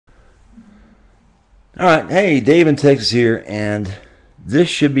Alright, hey, Dave in Texas here, and this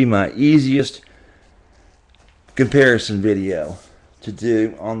should be my easiest comparison video to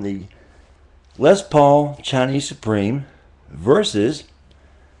do on the Les Paul Chinese Supreme versus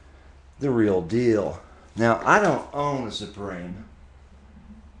the real deal. Now, I don't own the Supreme,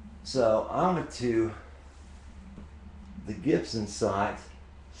 so I went to the Gibson site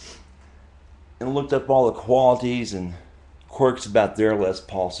and looked up all the qualities and quirks about their Les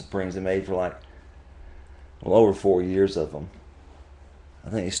Paul Supremes. They made for like over 4 years of them. I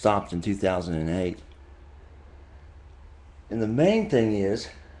think they stopped in 2008. And the main thing is,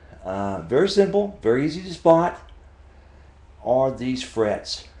 very simple, very easy to spot, are these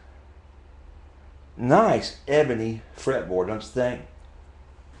frets. Nice ebony fretboard, don't you think?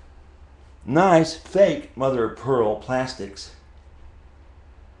 Nice fake mother of pearl plastics.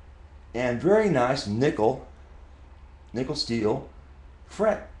 And very nice nickel steel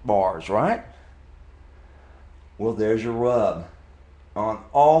fret bars, right? Well, there's your rub. On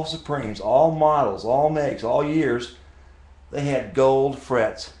all Supremes, all models, all makes, all years, they had gold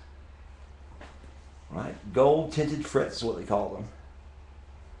frets. Right? Gold tinted frets is what they call them.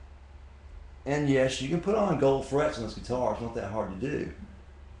 And yes, you can put on gold frets on this guitar. It's not that hard to do.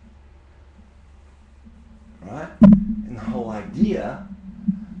 Right? And the whole idea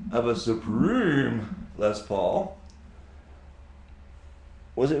of a Supreme Les Paul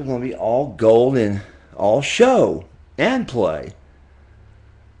was it was going to be all gold and all show and play.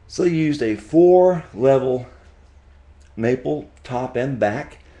 So they used a 4-level maple top and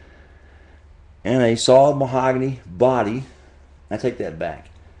back and a solid mahogany body. I take that back.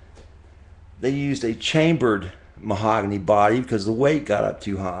 They used a chambered mahogany body because the weight got up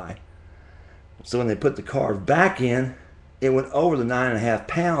too high. So when they put the carve back in, it went over the 9.5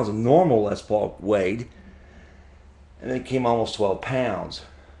 pounds of normal Les Paul weighed, and it came almost 12 pounds.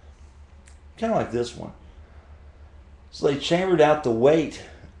 Kind of like this one. So they chambered out the weight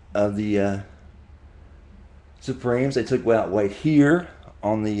of the Supremes. They took out weight here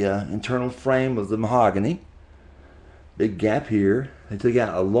on the internal frame of the mahogany. Big gap here. They took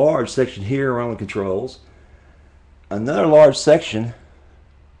out a large section here around the controls. Another large section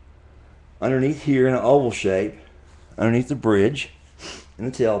underneath here in an oval shape, underneath the bridge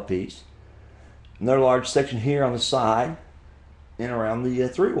and the tailpiece. Another large section here on the side and around the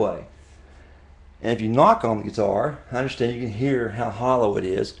three-way. And if you knock on the guitar, I understand you can hear how hollow it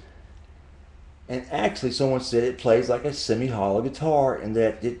is. And actually, someone said it plays like a semi-hollow guitar, and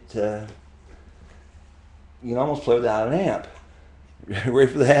that it you can almost play without an amp.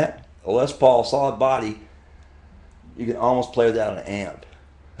 Ready for that? A Les Paul solid body, you can almost play without an amp.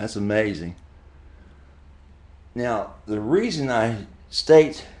 That's amazing. Now, the reason I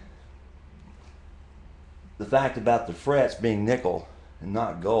state the fact about the frets being nickel and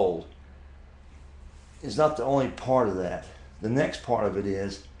not gold is not the only part of that. The next part of it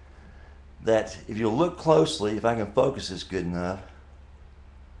is that if you look closely, if I can focus this good enough,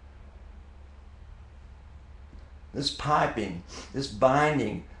 this piping, this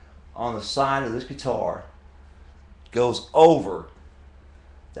binding on the side of this guitar goes over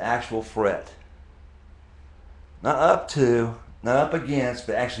the actual fret. Not up to, not up against,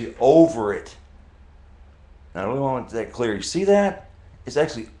 but actually over it. Now I really want that clear. You see that? It's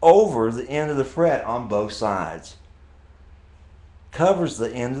actually over the end of the fret on both sides. Covers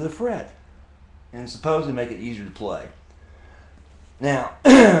the end of the fret. And supposedly make it easier to play. Now,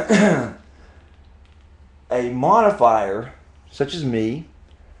 a modifier, such as me,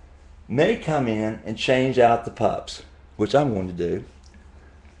 may come in and change out the pups, which I'm going to do.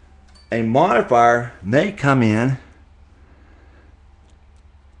 A modifier may come in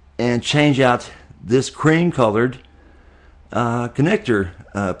and change out this cream colored connector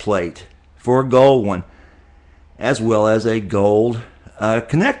plate for a gold one, as well as a gold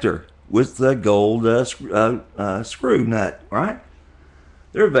connector with the gold screw nut, right?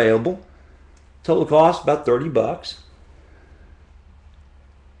 They're available. Total cost about $30.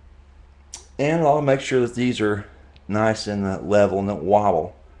 And I'll make sure that these are nice and level and don't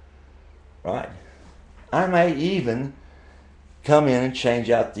wobble, right? I may even come in and change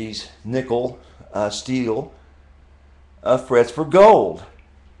out these nickel steel frets for gold.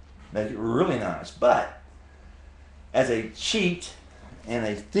 Make it really nice. But as a cheat and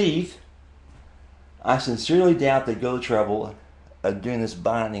a thief, I sincerely doubt they go the trouble of doing this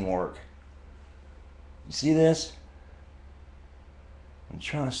binding work. You see this? I'm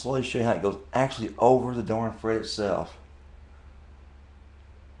trying to slowly show you how it goes actually over the darn fret itself.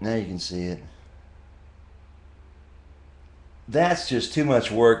 Now you can see it. That's just too much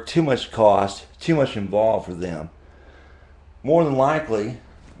work, too much cost, too much involved for them. More than likely,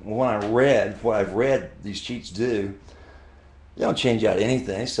 when what I've read these cheats do, they don't change out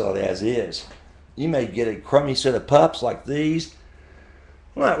anything. They sell it as is. You may get a crummy set of pups like these.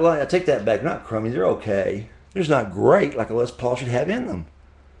 Well, I take that back. Not crummy. They're okay. They're just not great like a Les Paul should have in them.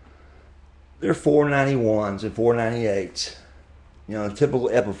 They're 491s and 498s. You know, typical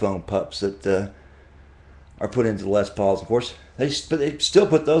Epiphone pups that are put into Les Pauls. Of course, they still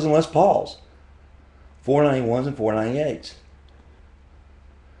put those in Les Pauls. 491s and 498s.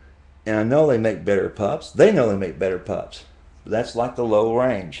 And I know they make better pups. They know they make better pups. But that's like the low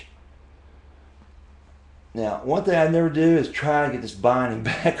range. Now, one thing I never do is try to get this binding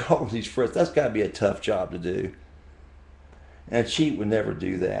back over these frets. That's got to be a tough job to do. And a cheat would never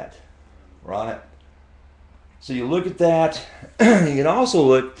do that. Right? So you look at that. You can also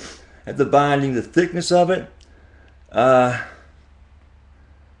look at the binding, the thickness of it. The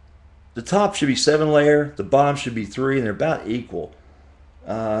top should be 7 layer. The bottom should be 3, and they're about equal.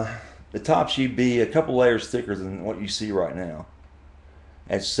 The top should be a couple layers thicker than what you see right now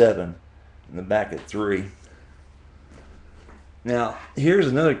at 7, and the back at 3. Now, here's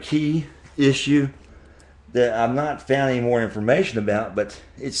another key issue that I've not found any more information about, but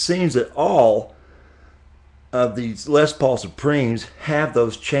it seems that all of these Les Paul Supremes have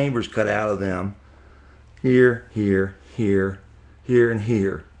those chambers cut out of them. Here, here, here, here, and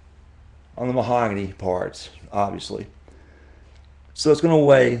here. On the mahogany parts, obviously. So it's going to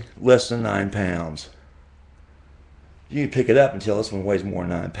weigh less than 9 pounds. You can pick it up until this one weighs more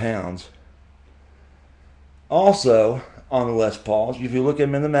than 9 pounds. Also, on the Les Pauls, if you look at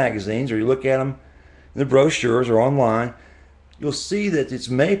them in the magazines or you look at them in the brochures or online, you'll see that it's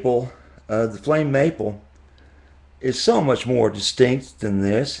maple, the flame maple, is so much more distinct than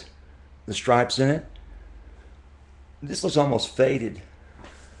this. The stripes in it. This looks almost faded.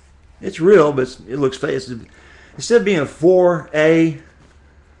 It's real, but it looks faded. Instead of being a 4A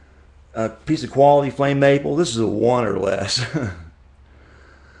piece of quality flame maple, this is a 1 or less.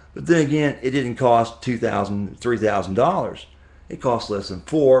 But then again, it didn't cost $2,000, $3,000. It cost less than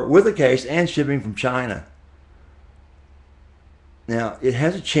 $4,000 with a case and shipping from China. Now, it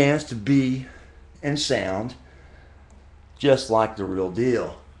has a chance to be and sound just like the real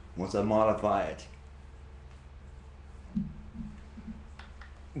deal once I modify it.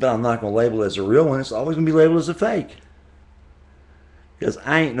 But I'm not going to label it as a real one. It's always going to be labeled as a fake. Because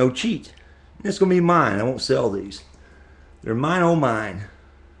I ain't no cheat. It's going to be mine. I won't sell these. They're mine, oh mine.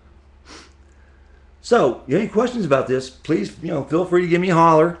 So, you have any questions about this, please, feel free to give me a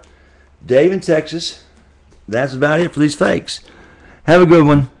holler. Dave in Texas. That's about it for these fakes. Have a good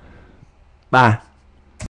one. Bye.